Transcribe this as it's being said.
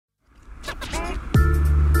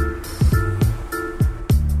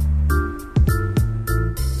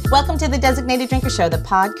Welcome to the Designated Drinker Show, the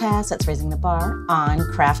podcast that's raising the bar on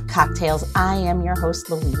craft cocktails. I am your host,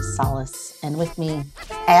 Louise Solis, and with me,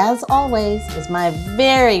 as always, is my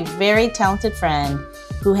very, very talented friend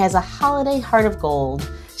who has a holiday heart of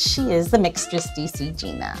gold. She is the mixtress, DC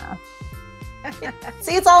Gina.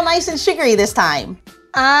 See, it's all nice and sugary this time.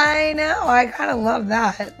 I know. I kind of love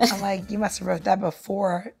that. I'm like, you must have wrote that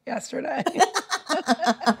before yesterday.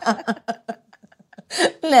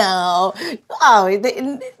 No. Oh, it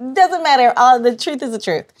doesn't matter. The truth is the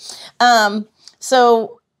truth.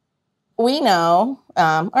 So we know,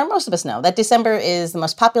 or most of us know, that December is the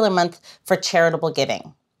most popular month for charitable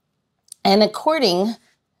giving. And according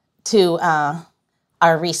to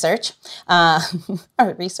our research,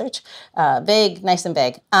 vague, nice and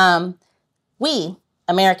vague, we,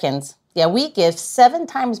 Americans, we give 7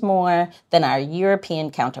 times more than our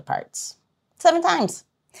European counterparts. 7 times.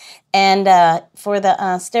 And for the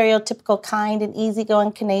stereotypical kind and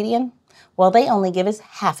easygoing Canadian, well, they only give us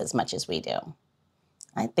half as much as we do.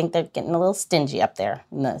 I think they're getting a little stingy up there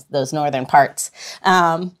in those northern parts.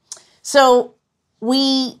 So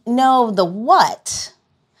we know the what,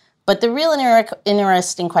 but the real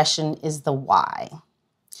interesting question is the why.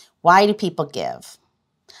 Why do people give?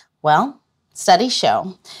 Well, studies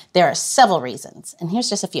show there are several reasons, and here's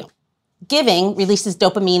just a few. Giving releases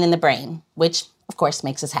dopamine in the brain, which, of course,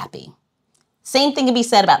 makes us happy. Same thing can be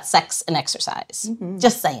said about sex and exercise. Mm-hmm.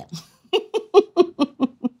 Just saying.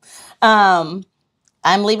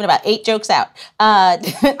 I'm leaving about 8 jokes out.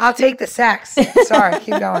 I'll take the sex. Sorry,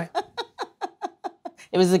 keep going.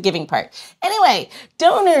 It was the giving part. Anyway,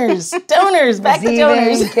 donors, back to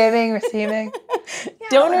donors. Giving, receiving.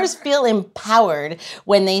 Donors feel empowered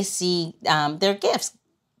when they see their gifts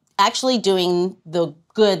actually doing the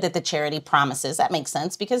good that the charity promises. That makes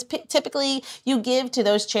sense because typically you give to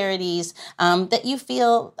those charities that you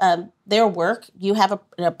feel their work, you have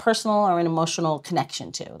a personal or an emotional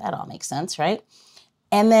connection to. That all makes sense, right?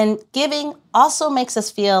 And then giving also makes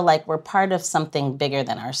us feel like we're part of something bigger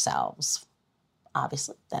than ourselves.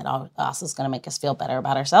 Obviously, that also is going to make us feel better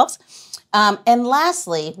about ourselves. And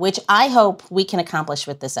lastly, which I hope we can accomplish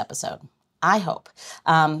with this episode, I hope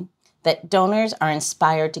that donors are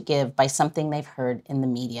inspired to give by something they've heard in the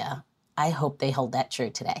media. I hope they hold that true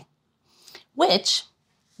today. Which,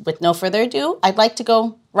 with no further ado, I'd like to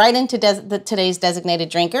go right into today's designated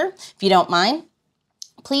drinker, if you don't mind.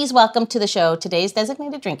 Please welcome to the show today's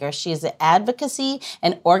designated drinker. She is the Advocacy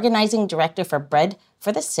and Organizing Director for Bread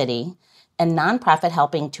for the City, a nonprofit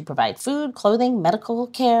helping to provide food, clothing, medical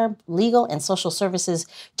care, legal, and social services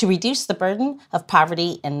to reduce the burden of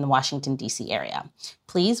poverty in the Washington, D.C. area.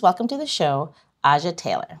 Please welcome to the show, Aja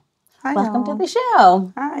Taylor. Hi, welcome to the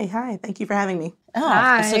show. Hi. Thank you for having me. Oh,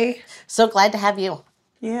 Hi. So glad to have you.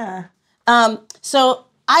 Yeah. So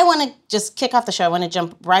I want to just kick off the show. I want to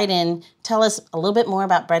jump right in. Tell us a little bit more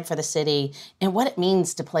about Bread for the City and what it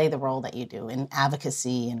means to play the role that you do in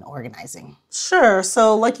advocacy and organizing. Sure.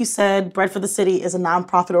 So like you said, Bread for the City is a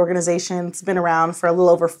nonprofit organization. It's been around for a little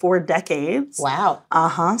over 4 decades. Wow.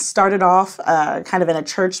 Started off kind of in a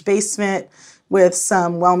church basement with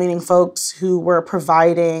some well-meaning folks who were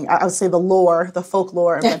providing, I would say the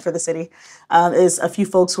folklore of Bread for the City is a few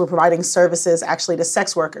folks who were providing services actually to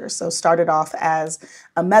sex workers. So started off as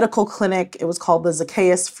a medical clinic. It was called the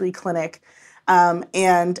Zacchaeus Free Clinic.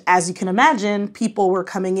 And as you can imagine, people were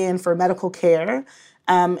coming in for medical care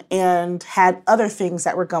and had other things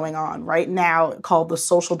that were going on right now called the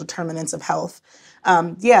social determinants of health.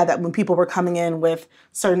 That when people were coming in with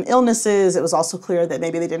certain illnesses, it was also clear that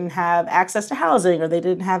maybe they didn't have access to housing or they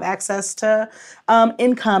didn't have access to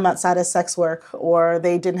income outside of sex work or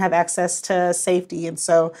they didn't have access to safety. And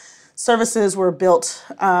so services were built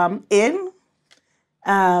in.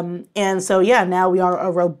 Now we are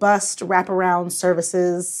a robust wraparound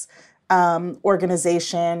services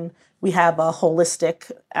organization. We have a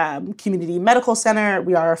holistic community medical center.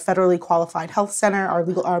 We are a federally qualified health center.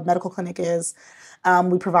 Our medical clinic is.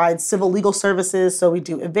 We provide civil legal services, so we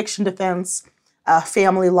do eviction defense,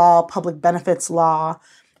 family law, public benefits law,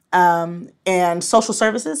 and social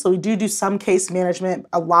services. So we do some case management,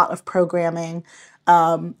 a lot of programming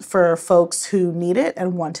for folks who need it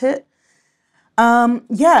and want it. And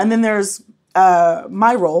then there's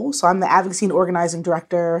my role. So I'm the Advocacy and Organizing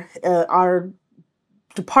Director. Our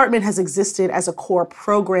department has existed as a core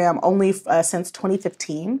program only since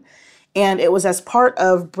 2015. And it was as part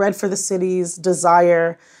of Bread for the City's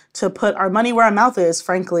desire to put our money where our mouth is,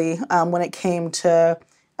 frankly, when it came to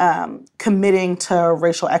committing to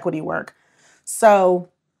racial equity work. So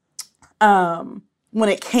when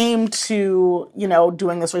it came to,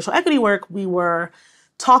 doing this racial equity work, we were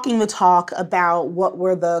talking the talk about what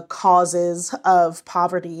were the causes of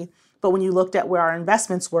poverty. But when you looked at where our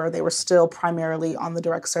investments were, they were still primarily on the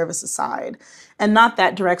direct services side. And not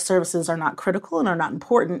that direct services are not critical and are not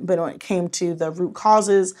important, but when it came to the root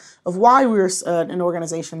causes of why we were an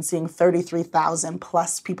organization seeing 33,000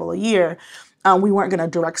 plus people a year, we weren't going to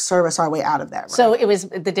direct service our way out of that. Right? So it was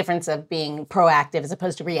the difference of being proactive as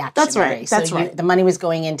opposed to reactionary. That's right. That's right. The money was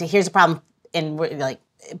going into, here's a problem, and we're like,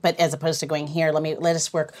 but as opposed to going here, let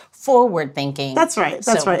us work forward thinking. That's right.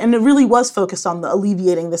 That's right. And it really was focused on the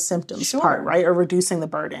alleviating the symptoms part, right? Or reducing the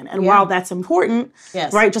burden. And while that's important,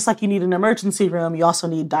 right, just like you need an emergency room, you also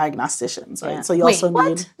need diagnosticians, right? So you also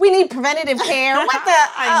need... We need preventative care. What the?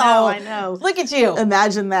 I know. Look at you.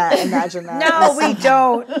 Imagine that. No, we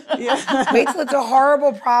don't. Wait till it's a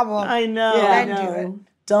horrible problem. I know.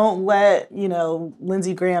 Don't let,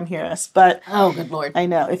 Lindsey Graham hear us. But oh, good Lord. I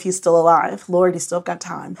know, if he's still alive. Lord, he's still got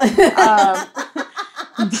time. So I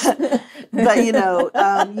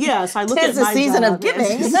look at the season of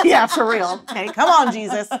giving. Yeah, for real. Okay, come on,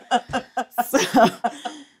 Jesus.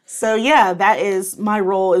 So that is, my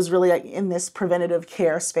role is really in this preventative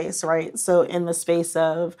care space, right? So in the space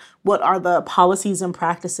of what are the policies and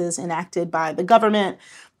practices enacted by the government,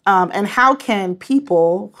 and how can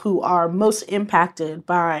people who are most impacted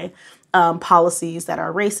by policies that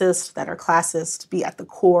are racist, that are classist, be at the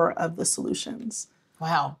core of the solutions?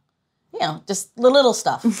 Wow. Just the little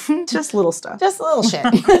stuff. Just little stuff. Just a little shit.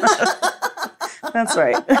 That's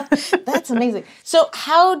right. That's amazing. So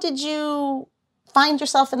how did you find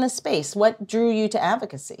yourself in this space? What drew you to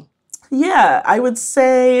advocacy? Yeah, I would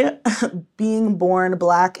say being born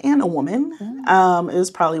Black and a woman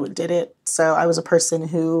is probably what did it. So I was a person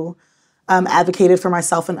who advocated for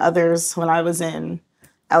myself and others when I was in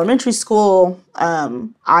elementary school.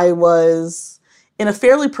 I was in a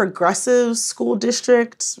fairly progressive school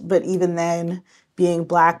district, but even then, being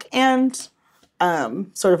Black and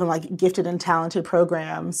sort of in like gifted and talented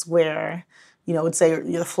programs where would say you're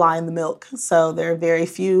the fly in the milk. So there are very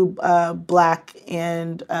few Black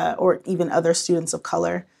and or even other students of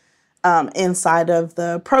color inside of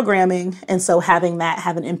the programming. And so having that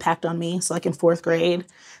have an impact on me. So like in 4th grade,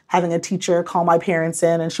 having a teacher call my parents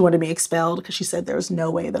in and she wanted me expelled because she said there was no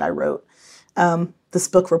way that I wrote this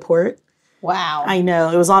book report. Wow. I know.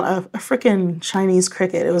 It was on a freaking Chinese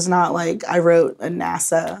cricket. It was not like I wrote a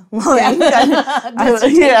NASA. It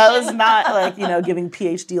was not like, giving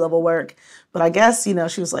PhD level work. But I guess, she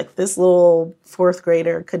was like, this little 4th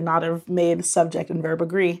grader could not have made subject and verb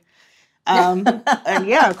agree.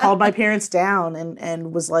 Called my parents down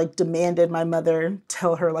and was like, demanded my mother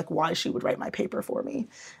tell her like why she would write my paper for me.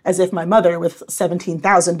 As if my mother with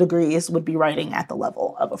 17,000 degrees would be writing at the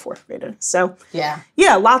level of a 4th grader. So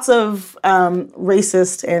lots of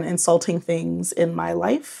racist and insulting things in my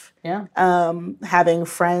life. Yeah. Having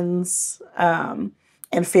friends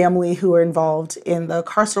and family who are involved in the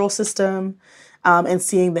carceral system and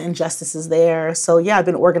seeing the injustices there. So I've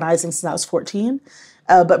been organizing since I was 14.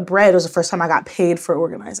 But bread was the first time I got paid for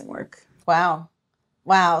organizing work. Wow.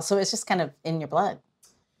 So it's just kind of in your blood.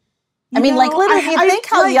 Literally, if you think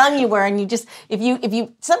how young you were and you just,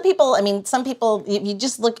 some people, if you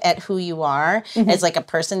just look at who you are as like a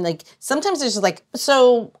person, like sometimes there's just like,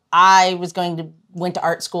 so I went to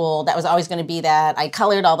art school. That was always going to be that. I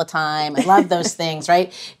colored all the time. I love those things,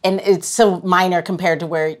 right? And it's so minor compared to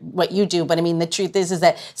what you do. But the truth is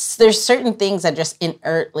that there's certain things that are just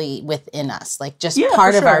inertly within us, like just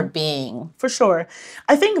part of our being. For sure.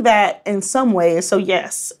 I think that in some ways, so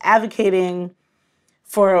yes, advocating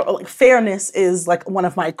for like fairness is like one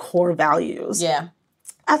of my core values. Yeah.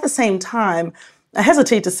 At the same time, I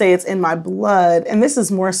hesitate to say it's in my blood. And this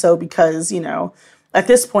is more so because, at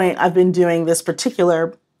this point, I've been doing this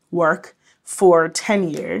particular work for 10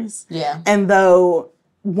 years. Yeah. And though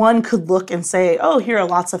one could look and say, oh, here are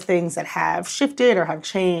lots of things that have shifted or have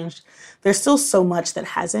changed, there's still so much that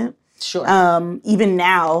hasn't. Sure. Even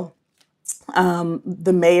now,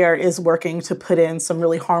 the mayor is working to put in some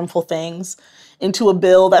really harmful things into a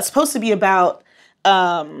bill that's supposed to be about,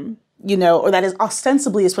 or that is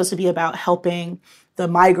ostensibly supposed to be about helping the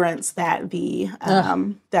migrants that the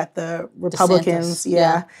Republicans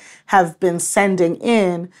have been sending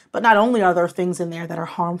in. But not only are there things in there that are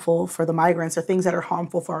harmful for the migrants, there are things that are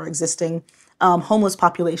harmful for our existing homeless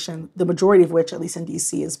population, the majority of which, at least in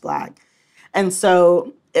DC, is Black. And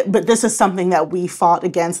so, but this is something that we fought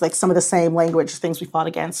against, like some of the same language things we fought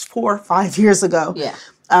against 4 or 5 years ago. Yeah.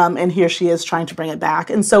 And here she is trying to bring it back.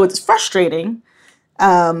 And so it's frustrating.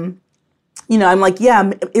 I'm like,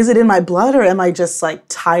 is it in my blood or am I just like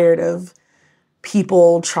tired of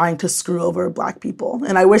people trying to screw over Black people?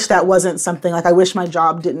 And I wish that wasn't something, like I wish my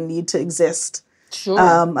job didn't need to exist Sure.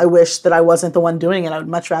 I wish that I wasn't the one doing it. I would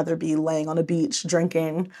much rather be laying on a beach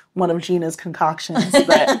drinking one of Gina's concoctions.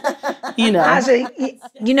 But, Actually,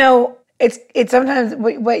 it's sometimes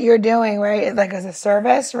what you're doing, right? It's like as a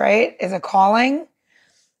service, right? Is a calling.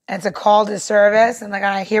 And it's a call to service. And like,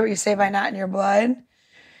 I hear what you say by not in your blood.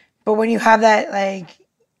 But when you have that, like,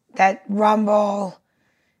 that rumble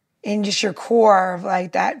in just your core of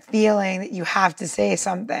like that feeling that you have to say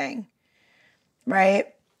something, right?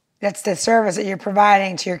 That's the service that you're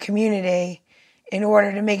providing to your community in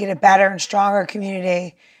order to make it a better and stronger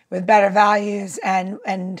community with better values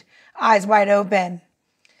and eyes wide open.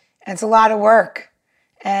 And it's a lot of work.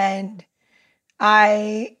 And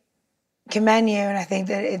I commend you. And I think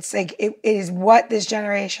that it's like, it is what this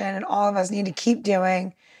generation and all of us need to keep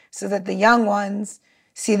doing so that the young ones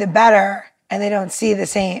see the better and they don't see the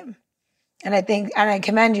same. And I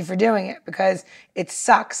commend you for doing it because it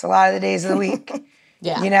sucks a lot of the days of the week.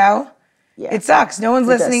 Yeah. You know? Yeah. It sucks. No one's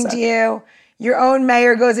listening to you. Your own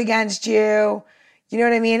mayor goes against you. You know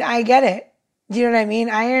what I mean? I get it. You know what I mean?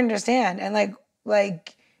 I understand. And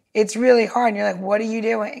like it's really hard. And you're like, what are you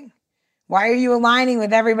doing? Why are you aligning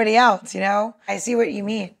with everybody else? You know? I see what you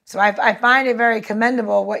mean. So I find it very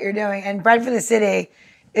commendable what you're doing. And Bread for the City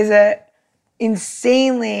is a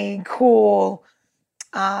insanely cool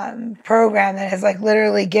program that has like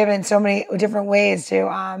literally given so many different ways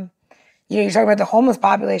to, you're talking about the homeless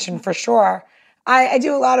population for sure. I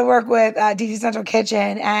do a lot of work with DC Central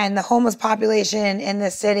Kitchen, and the homeless population in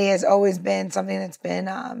this city has always been something that's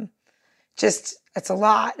been it's a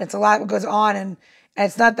lot. It's a lot that goes on, and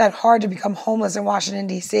it's not that hard to become homeless in Washington,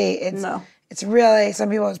 D.C. It's really, some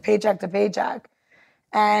people, it's paycheck to paycheck.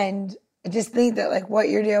 And I just think that like what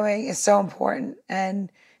you're doing is so important.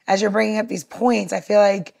 And as you're bringing up these points, I feel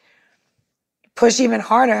like push even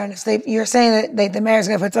harder. And if you're saying that the mayor's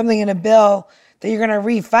going to put something in a bill that you're going to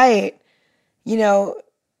refight,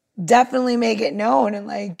 definitely make it known and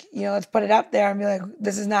like, let's put it up there and be like,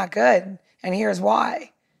 this is not good. And here's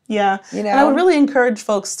why. Yeah. And I would really encourage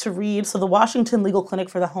folks to read. So the Washington Legal Clinic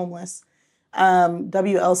for the Homeless,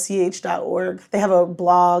 WLCH.org, they have a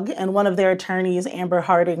blog, and one of their attorneys, Amber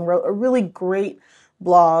Harding, wrote a really great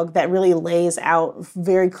blog that really lays out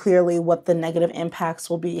very clearly what the negative impacts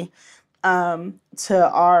will be to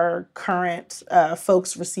our current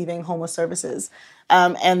folks receiving homeless services,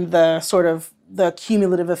 and the sort of the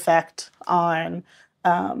cumulative effect on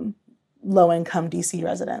low-income DC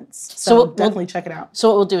residents. So definitely check it out. So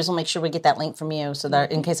what we'll do is we'll make sure we get that link from you so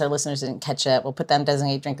that in case our listeners didn't catch it, we'll put that on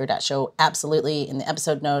designateddrinker.show absolutely in the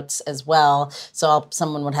episode notes as well. So all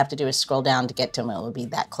someone would have to do is scroll down to get to them. It will be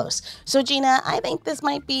that close. So Gina, I think this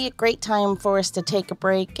might be a great time for us to take a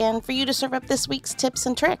break and for you to serve up this week's tips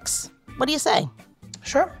and tricks. What do you say?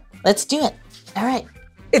 Sure. Let's do it. All right.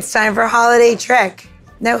 It's time for Holiday Trick.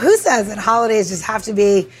 Now, who says that holidays just have to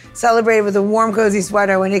be celebrated with a warm, cozy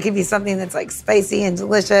sweater when it could be something that's like spicy and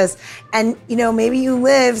delicious? And, maybe you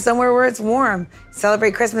live somewhere where it's warm.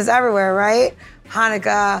 Celebrate Christmas everywhere, right?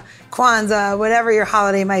 Hanukkah, Kwanzaa, whatever your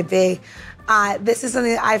holiday might be. This is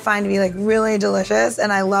something that I find to be like really delicious,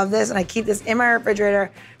 and I love this, and I keep this in my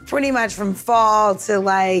refrigerator pretty much from fall to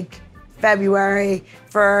like February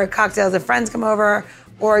for cocktails if friends come over,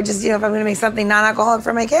 or just, if I'm gonna make something non-alcoholic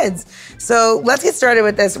for my kids. So let's get started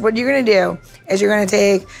with this. What you're gonna do is you're gonna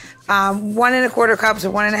take 1 1/4 cups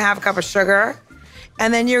or 1 1/2 cup of sugar,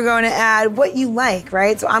 and then you're going to add what you like,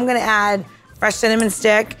 right? So I'm gonna add fresh cinnamon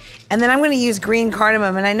stick, and then I'm gonna use green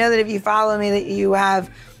cardamom. And I know that if you follow me that you have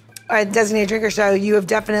a Designated Drinker Show, you have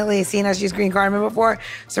definitely seen us use green cardamom before.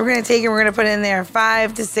 So we're gonna take it, we're gonna put in there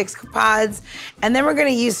 5 to 6 pods, and then we're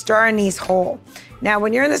gonna use star anise whole. Now,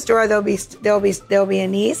 when you're in the store, there'll be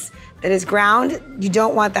anise that is ground. You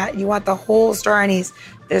don't want that. You want the whole star anise.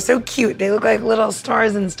 They're so cute. They look like little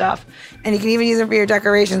stars and stuff. And you can even use them for your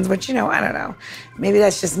decorations, which, I don't know. Maybe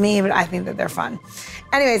that's just me, but I think that they're fun.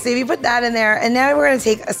 Anyway, so if you put that in there, and now we're gonna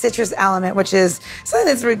take a citrus element, which is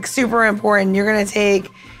something that's super important. You're gonna take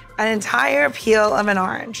an entire peel of an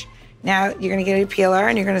orange. Now, you're gonna get a peeler,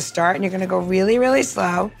 and you're gonna start, and you're gonna go really, really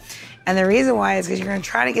slow. And the reason why is because you're gonna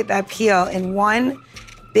try to get that peel in one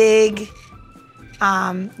big,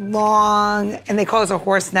 long, and they call this a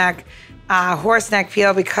horse neck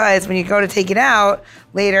peel, because when you go to take it out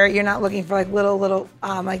later, you're not looking for like little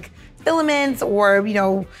like filaments or,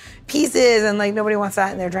 pieces, and like nobody wants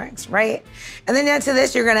that in their drinks, right? And then to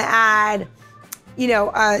this, you're gonna add, you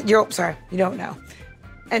don't know.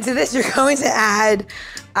 And to this, you're going to add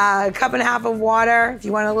a 1.5 cups of water. If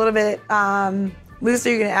you want a little bit looser,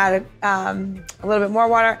 you're gonna add a little bit more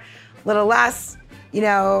water, a little less. You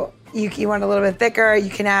want a little bit thicker,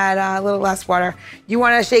 you can add a little less water. You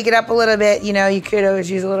wanna shake it up a little bit, you could always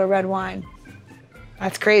use a little red wine.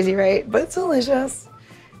 That's crazy, right? But it's delicious.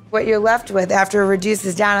 What you're left with after it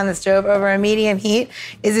reduces down on the stove over a medium heat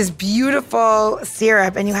is this beautiful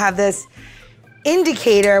syrup, and you have this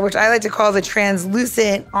indicator, which I like to call the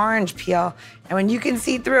translucent orange peel. And when you can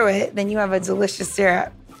see through it, then you have a delicious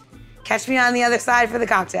syrup. Catch me on the other side for the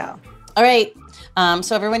cocktail. All right.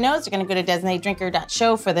 So everyone knows you're going to go to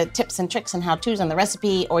designateddrinker.show for the tips and tricks and how-tos on the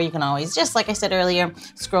recipe, or you can always, just like I said earlier,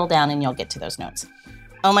 scroll down and you'll get to those notes.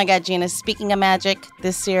 Oh my God, Gina, speaking of magic,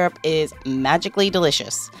 this syrup is magically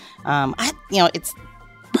delicious. It's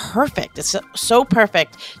perfect. It's so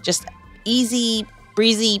perfect. Just easy,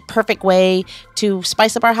 breezy, perfect way to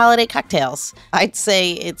spice up our holiday cocktails. I'd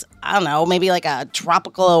say it's, maybe like a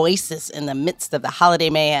tropical oasis in the midst of the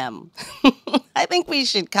holiday mayhem. I think we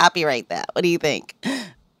should copyright that. What do you think?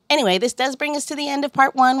 Anyway, this does bring us to the end of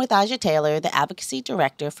part 1 with Aja Taylor, the Advocacy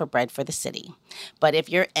Director for Bread for the City. But if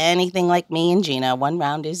you're anything like me and Gina, one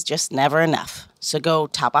round is just never enough. So go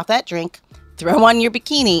top off that drink, throw on your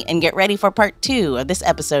bikini, and get ready for part 2 of this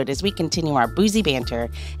episode as we continue our boozy banter,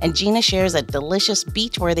 and Gina shares a delicious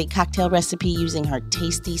beach-worthy cocktail recipe using her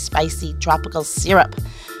tasty, spicy, tropical syrup.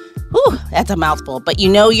 Whew, that's a mouthful, but you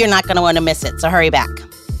know you're not going to want to miss it, so hurry back.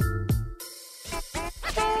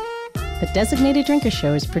 The Designated Drinker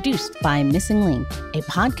Show is produced by Missing Link, a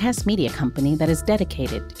podcast media company that is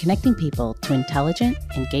dedicated to connecting people to intelligent,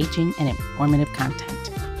 engaging, and informative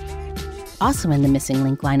content. Also in the Missing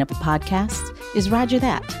Link lineup of podcasts is Roger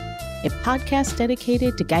That, a podcast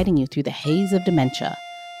dedicated to guiding you through the haze of dementia,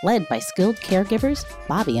 led by skilled caregivers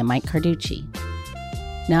Bobby and Mike Carducci.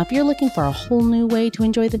 Now, if you're looking for a whole new way to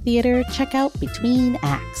enjoy the theater, check out Between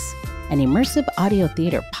Acts, an immersive audio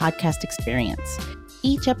theater podcast experience.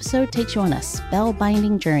 Each episode takes you on a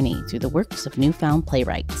spellbinding journey through the works of newfound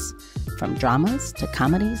playwrights, from dramas to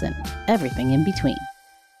comedies and everything in between.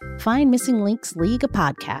 Find Missing Link's League of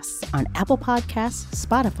Podcasts on Apple Podcasts,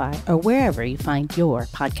 Spotify, or wherever you find your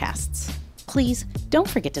podcasts. Please don't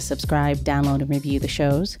forget to subscribe, download, and review the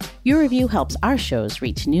shows. Your review helps our shows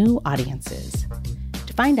reach new audiences.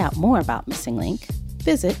 To find out more about Missing Link,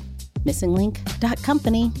 visit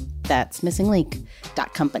missinglink.company. That's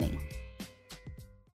missinglink.company.